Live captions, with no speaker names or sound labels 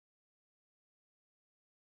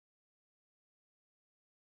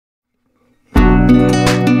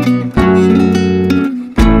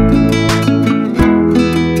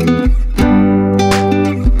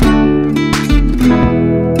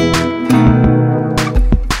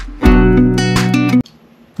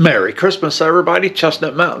Merry Christmas, everybody.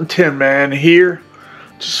 ChestnutMtnTinman here.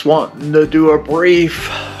 Just wanting to do a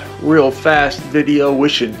brief, real fast video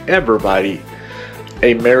wishing everybody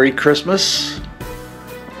a Merry Christmas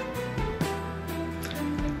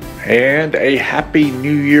and a Happy New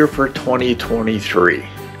Year for 2023.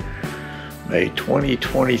 May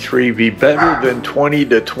 2023 be better than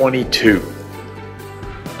 2022.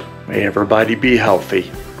 May everybody be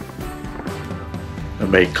healthy.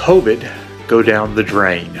 And may COVID go down the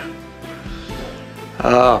drain.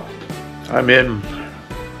 I'm in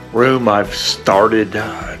room I've started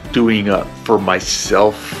doing up for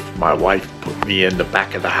myself. My wife put me in the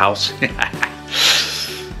back of the house.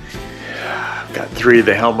 Got 3 of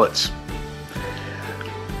the helmets.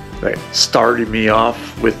 They started me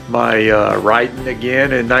off with my riding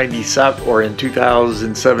again in 97 or in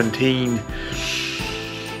 2017.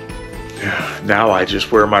 Now I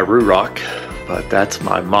just wear my RuRoc, but that's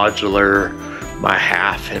my modular, my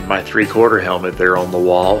half and my 3/4 helmet there on the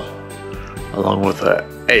wall, along with a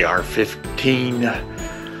AR-15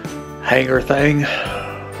 hanger thing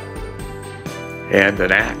and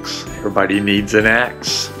an axe. Everybody needs an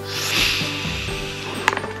axe.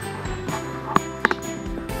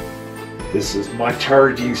 This is my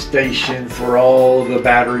charging station for all the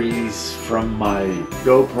batteries from my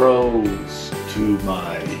GoPros to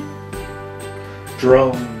my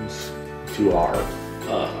drones to our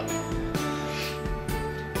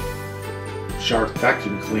Shark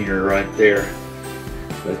vacuum cleaner right there.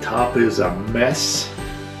 The top is a mess.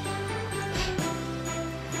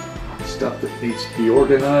 Stuff that needs to be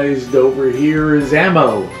organized over here is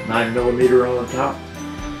ammo. 9mm on the top,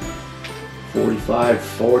 45,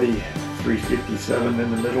 40, 357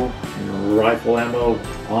 in the middle, and rifle ammo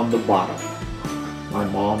on the bottom. My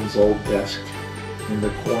mom's old desk in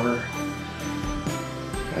the corner.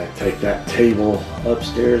 Gotta take that table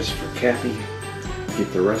upstairs for Kathy.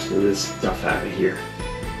 Get the rest of this stuff out of here.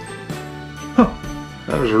 Huh,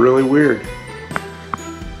 that was really weird.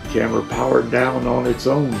 Camera powered down on its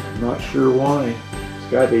own. Not sure why. It's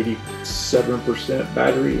got 87%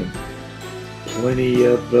 battery and plenty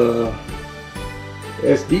of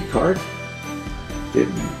SD card.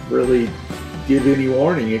 Didn't really give any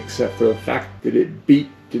warning except for the fact that it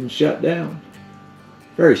beeped and shut down.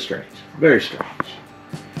 Very strange. Very strange.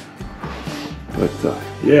 But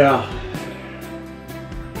yeah,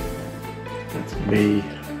 that's me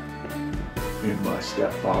and my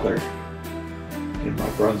stepfather in my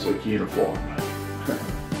Brunswick uniform.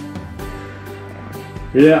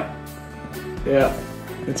 Yeah,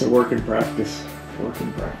 it's a work in practice. Work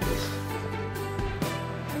in practice.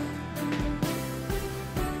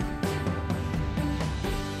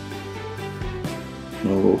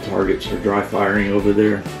 No little targets for dry firing over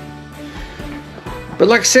there. But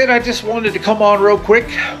like I said, I just wanted to come on real quick,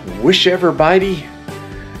 wish everybody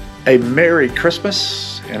a Merry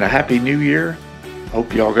Christmas and a Happy New Year.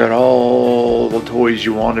 Hope y'all got all the toys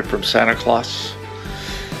you wanted from Santa Claus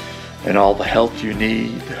and all the health you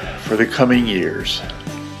need for the coming years.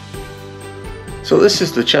 So this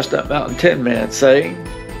is the ChestnutMtnTinman saying,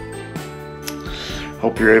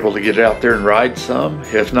 hope you're able to get out there and ride some.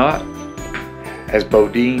 If not, as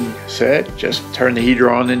Bodine said, just turn the heater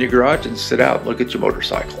on in your garage and sit out and look at your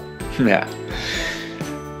motorcycle. Yeah.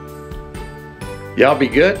 Y'all be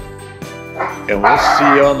good. And we'll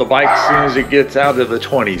see you on the bike as soon as it gets out of the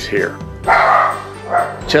 20s here.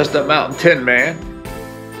 ChestnutMtnTinman.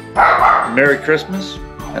 Merry Christmas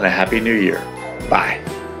and a Happy New Year. Bye.